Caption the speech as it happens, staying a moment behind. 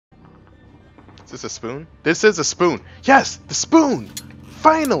Is this a spoon? This is a spoon. Yes, the spoon.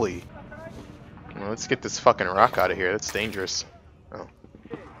 Finally. Well, let's get this fucking rock out of here. That's dangerous. Oh.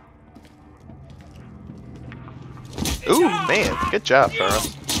 Ooh, man. Good job,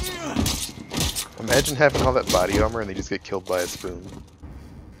 Farah. Imagine having all that body armor and they just get killed by a spoon.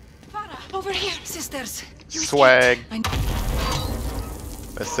 Farah, over here, sisters. Swag.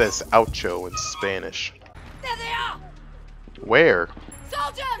 That says oucho in Spanish. There they are. Where?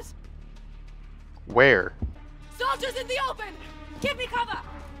 Soldiers! Where? Soldiers in the open! Give me cover!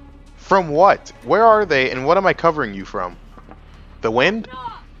 From what? Where are they and what am I covering you from? The wind?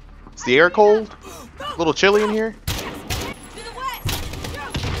 Is the air cold? A little chilly in here? To the west!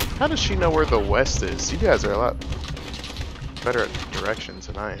 How does she know where the west is? You guys are a lot better at directions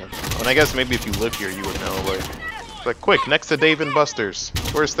than I am. And I guess maybe if you live here you would know, like quick, next to Dave and Buster's.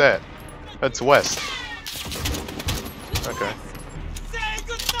 Where's that? That's west. Okay.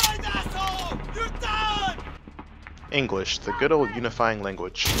 English, the good old unifying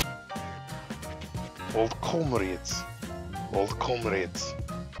language. Old Comrades. Old Comrades.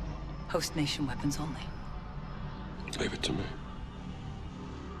 Host nation weapons only. Leave it to me.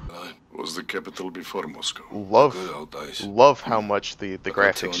 Was the capital before Moscow. Love how much the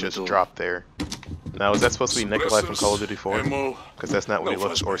graphics just dropped there. Now, is that supposed to be Nikolai from Call of Duty 4? Because that's not what he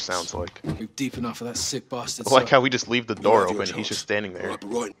looks or sounds like. You're deep enough for that sick bastard. I like how we just leave the door open and he's just standing there.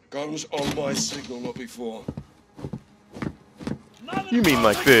 Right. Guns on my signal, not before. You mean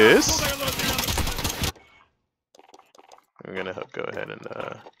like this? I'm gonna go ahead and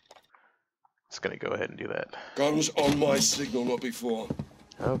just gonna go ahead and do that. Guns on my signal, not before.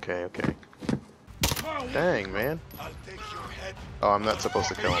 Okay, okay. Dang, man. Oh, I'm not supposed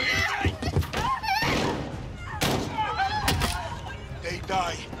to kill him. They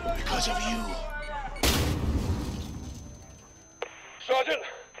die because of you. Sergeant!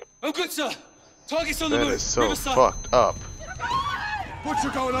 Oh, good, sir. Target's on the move. That is so Riverside. fucked up. Butcher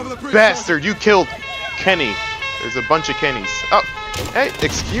going over the bridge. Bastard, you killed Kenny. There's a bunch of Kennys. Oh, hey,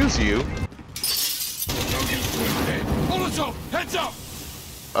 excuse you. Molotov, heads up!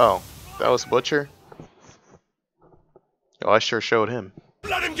 Oh, that was Butcher? Oh, I sure showed him.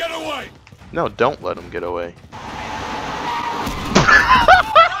 Let him get away! No, don't let him get away.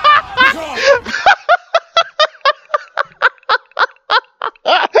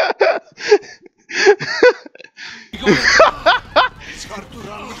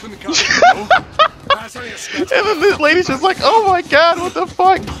 And then this lady's just like, oh my god, what the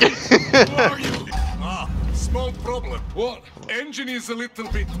fuck? Who are you? Ah, small problem. What? Engine is a little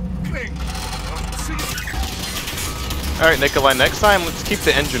bit cling. Alright, Nikolai, next time let's keep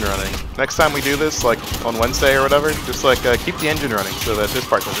the engine running. Next time we do this, like on Wednesday or whatever, just like keep the engine running so that this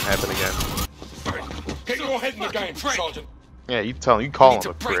part doesn't happen again. Get your head in the game, Sergeant. Yeah, you tell him, you call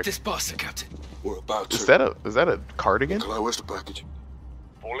him a break prick. this bastard, Captain. We're about to. Is that a cardigan? Nikolai, where's the package?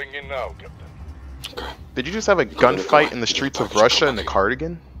 Falling in now, Captain. Okay. Did you just have a gunfight in the streets of Russia in a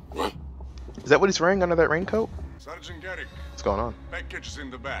cardigan? What? Is that what he's wearing under that raincoat? Sergeant Garrick. What's going on? Package is in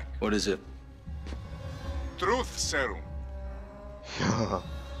the back. What is it? Truth serum.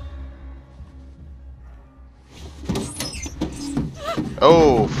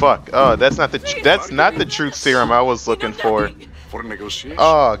 Oh fuck! Oh, that's not the truth serum I was looking for. For negotiation.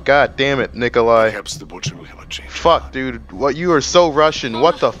 Oh god damn it, Nikolai! Perhaps the butcher will have a change. Fuck, dude! What, you are so Russian?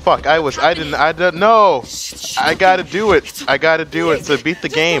 What the fuck? I didn't. No! I gotta do it. I gotta do it to beat the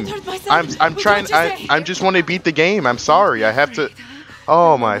game. I'm trying. I just want to beat the game. I'm sorry. I have to.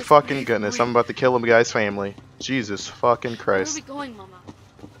 Oh my fucking goodness! I'm about to kill a guy's family. Jesus fucking Christ! Where are we going, Mama?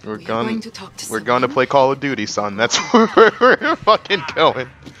 We're going to talk to We're going to play Call of Duty, son. That's where we're fucking going.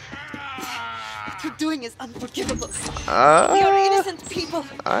 What you're doing is unforgivable. We Uh, are innocent people.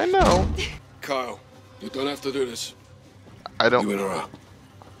 I know. Kyle, you don't have to do this. I don't. You in or out?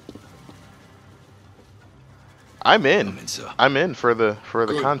 I'm in. sir. I'm in for the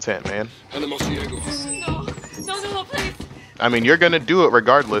Good. content, man. Animal Diego. No, please. I mean, you're gonna do it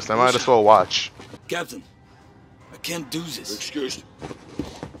regardless. I might as well watch. Captain, I can't do this. Excused.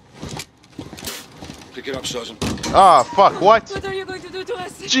 Pick it up, Sergeant. Ah, fuck! What? What are you going to do to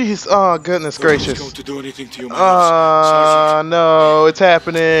us? Jeez! Oh, goodness gracious! Going to do anything to you, Sergeant. No! It's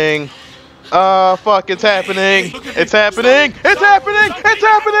happening! Fuck! It's happening! It's happening! It's happening! It's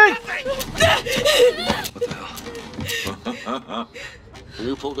happening!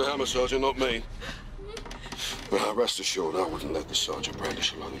 You pulled the hammer, Sergeant, not me. Well, rest assured, I wouldn't let the Sergeant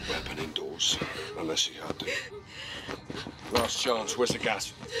brandish a loaded weapon indoors, unless he had to. Last chance, where's the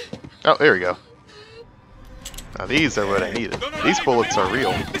gas? Oh, there we go. Now these are what I needed. These bullets are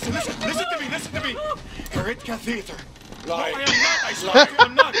real. Listen to me! Carrot catheter. Lying.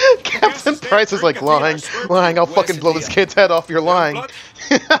 I'm not. Captain Price is like lying. I'll fucking blow this kid's head off. You're lying.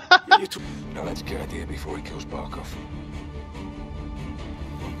 Now let's get out of here before he kills Barkov.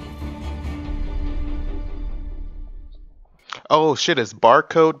 Oh shit, is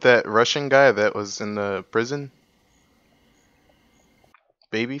Barcode that Russian guy that was in the prison?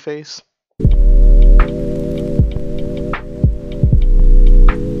 Babyface?